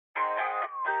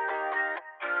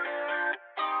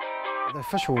The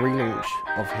official relaunch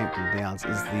of Hampton Downs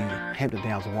is the Hampton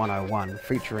Downs 101,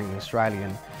 featuring the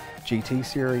Australian GT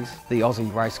Series, the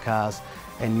Aussie race cars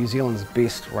and New Zealand's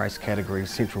best race categories,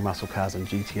 Central Muscle Cars and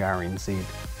GTR NZ.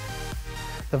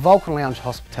 The Vulcan Lounge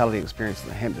hospitality experience at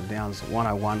the Hampton Downs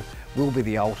 101 will be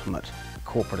the ultimate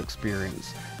corporate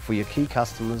experience for your key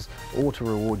customers or to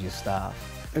reward your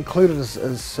staff. Included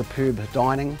is superb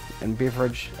dining and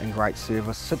beverage and great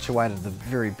service, situated at the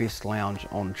very best lounge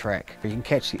on track. You can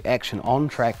catch the action on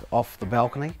track off the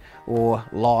balcony or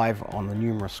live on the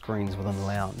numerous screens within the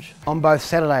lounge. On both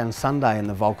Saturday and Sunday in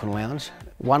the Vulcan Lounge,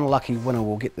 one lucky winner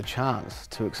will get the chance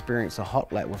to experience a hot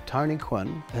lap with Tony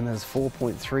Quinn in his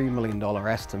 $4.3 million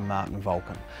Aston Martin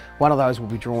Vulcan. One of those will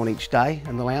be drawn each day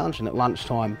in the lounge, and at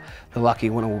lunchtime the lucky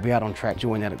winner will be out on track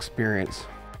during that experience.